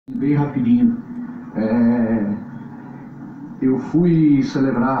Bem rapidinho. É, eu fui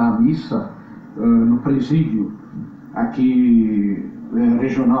celebrar a missa no presídio aqui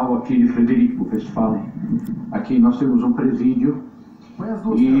regional aqui de Frederico Westphalen. Aqui nós temos um presídio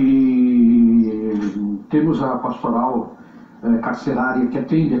e temos a pastoral carcerária que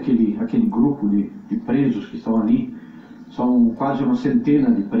atende aquele grupo de presos que estão ali. São quase uma centena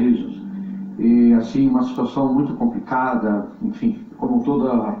de presos e assim uma situação muito complicada, enfim, como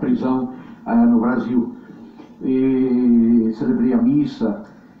toda a prisão no Brasil. E celebrei a missa,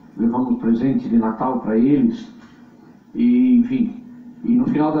 levamos presente de Natal para eles e enfim, e no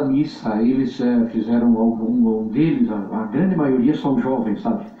final da missa eles fizeram um deles, a grande maioria são jovens,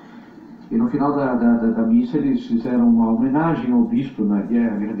 sabe? E no final da missa eles fizeram uma homenagem ao bispo, né, de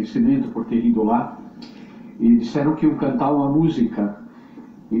agradecimento por ter ido lá, e disseram que iam cantar uma música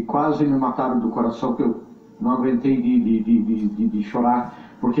e quase me mataram do coração, que eu não aguentei de chorar,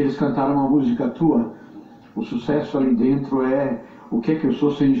 porque eles cantaram uma música tua. O sucesso ali dentro é o que é que eu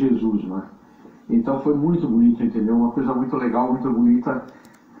sou sem Jesus, né? Então foi muito bonito, entendeu? Uma coisa muito legal, muito bonita,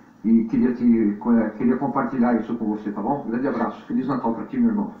 e queria compartilhar isso com você, tá bom? Um grande abraço, Feliz Natal para ti, meu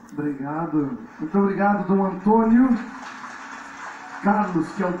irmão. Obrigado, muito obrigado, Dom Antônio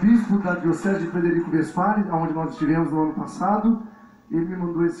Carlos, que é o bispo da Diocese de Frederico Westphalen, onde nós estivemos no ano passado. Ele me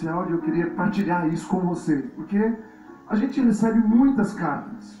mandou esse áudio e eu queria partilhar isso com você, porque a gente recebe muitas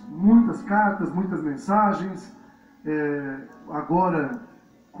cartas, muitas mensagens, agora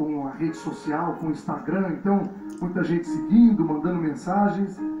com a rede social, com o Instagram, então muita gente seguindo, mandando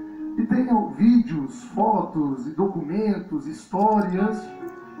mensagens, e tem vídeos, fotos, documentos, histórias,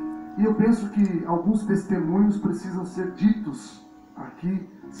 e eu penso que alguns testemunhos precisam ser ditos aqui,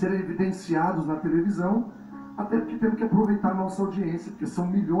 serem evidenciados na televisão, até porque temos que aproveitar a nossa audiência, porque são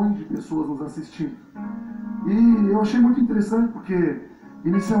milhões de pessoas nos assistindo. E eu achei muito interessante, porque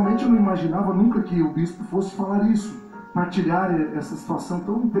inicialmente eu não imaginava nunca que o bispo fosse falar isso, partilhar essa situação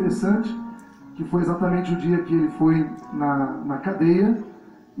tão interessante, que foi exatamente o dia que ele foi na cadeia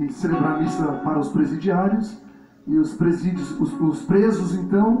e celebrar a missa para os presidiários, e os presos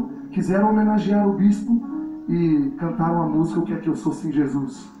então quiseram homenagear o bispo e cantaram a música O Que É Que Eu Sou Sem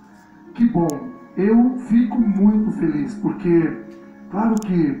Jesus. Que bom! Eu fico muito feliz, porque claro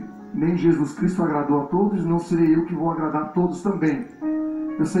que nem Jesus Cristo agradou a todos, não serei eu que vou agradar a todos também.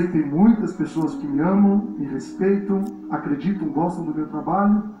 Eu sei que tem muitas pessoas que me amam, me respeitam, acreditam, gostam do meu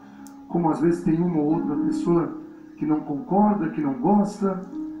trabalho, como às vezes tem uma ou outra pessoa que não concorda, que não gosta,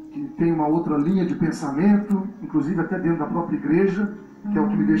 que tem uma outra linha de pensamento, inclusive até dentro da própria igreja, que é o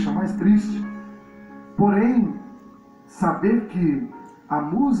que me deixa mais triste. Porém, saber que a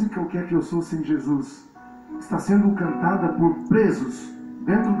música O Que É Que Eu Sou Sem Jesus está sendo cantada por presos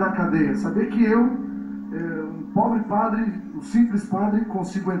dentro da cadeia, saber que eu, um pobre padre, um simples padre,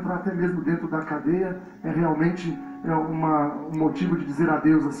 consigo entrar até mesmo dentro da cadeia, realmente um motivo de dizer a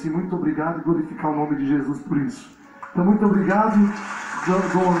Deus assim, muito obrigado, e glorificar o nome de Jesus por isso. Então muito obrigado,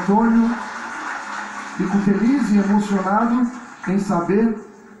 Dom Antônio. Fico feliz e emocionado em saber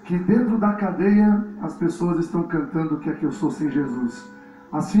que dentro da cadeia as pessoas estão cantando O Que É Que Eu Sou Sem Jesus.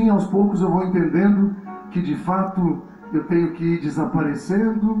 Assim, aos poucos eu vou entendendo que de fato eu tenho que ir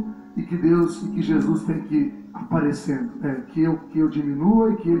desaparecendo e que Deus e que Jesus tem que ir aparecendo. Que eu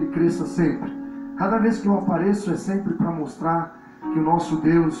diminua e que Ele cresça sempre. Cada vez que eu apareço é sempre para mostrar que o nosso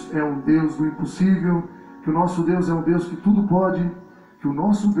Deus é um Deus do impossível, que o nosso Deus é um Deus que tudo pode, que o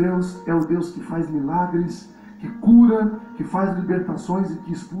nosso Deus é o Deus que faz milagres, que cura, que faz libertações e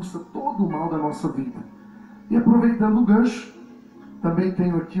que expulsa todo o mal da nossa vida. E aproveitando o gancho, também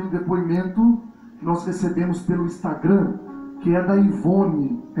tenho aqui um depoimento que nós recebemos pelo Instagram, que é da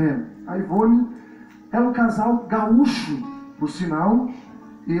Ivone. A Ivone é um casal gaúcho, por sinal,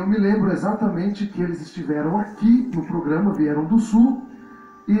 e eu me lembro exatamente que eles estiveram aqui no programa, vieram do Sul,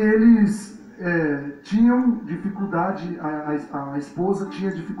 e eles tinham dificuldade, a esposa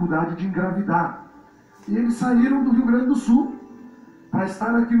tinha dificuldade de engravidar. E eles saíram do Rio Grande do Sul para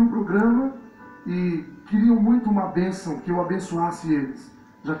estar aqui no programa e queriam muito uma bênção, que eu abençoasse eles.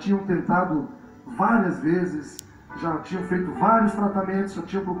 Já tinham tentado várias vezes, já tinham feito vários tratamentos, já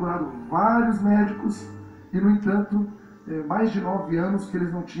tinham procurado vários médicos e, no entanto, mais de 9 anos que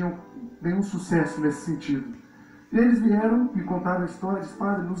eles não tinham nenhum sucesso nesse sentido. E eles vieram e contaram a história, disse: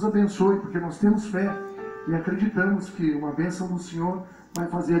 Padre, nos abençoe, porque nós temos fé e acreditamos que uma bênção do Senhor vai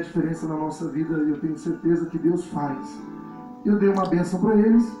fazer a diferença na nossa vida, e eu tenho certeza que Deus faz. Eu dei uma bênção para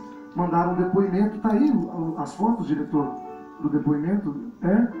eles, mandaram um depoimento. Está aí as fotos, diretor, do depoimento?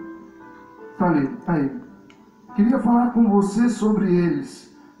 Está ali, está aí. Queria falar com você sobre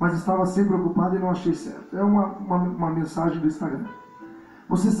eles, mas estava sempre ocupado e não achei certo. É uma mensagem do Instagram.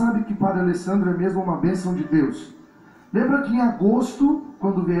 Você sabe que Padre Alessandro é mesmo uma bênção de Deus. Lembra que em agosto,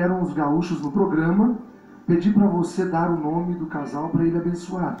 quando vieram os gaúchos no programa, pedi para você dar o nome do casal para ele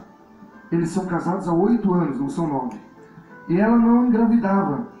abençoar. Eles são casados há 8 anos, não são 9. E ela não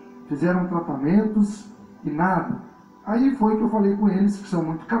engravidava. Fizeram tratamentos e nada. Aí foi que eu falei com eles, que são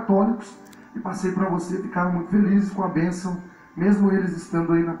muito católicos, e passei para você, ficaram muito felizes com a bênção, mesmo eles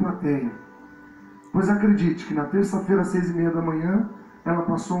estando aí na plateia. Pois acredite que na terça-feira, às 6h30 da manhã, ela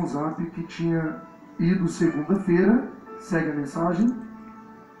passou um zap que tinha ido segunda-feira, segue a mensagem,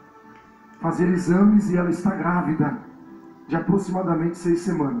 fazer exames e ela está grávida, de aproximadamente 6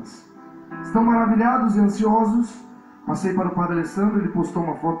 semanas. Estão maravilhados e ansiosos. Passei para o Padre Alessandro, ele postou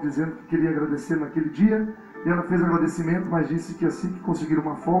uma foto dizendo que queria agradecer naquele dia, e ela fez agradecimento, mas disse que assim que conseguir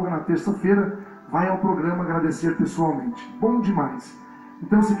uma folga, na terça-feira, vai ao programa agradecer pessoalmente. Bom demais.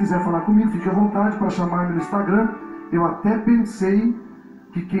 Então, se quiser falar comigo, fique à vontade para chamar-me no Instagram. Eu até pensei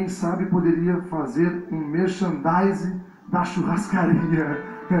que, quem sabe, poderia fazer um merchandising da churrascaria.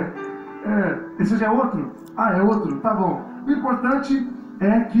 Esse já é outro? Ah, é outro? Tá bom. O importante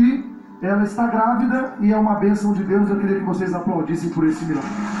é que ela está grávida e é uma bênção de Deus. Eu queria que vocês aplaudissem por esse milagre.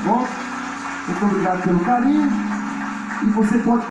 Bom, muito obrigado pelo carinho. E você pode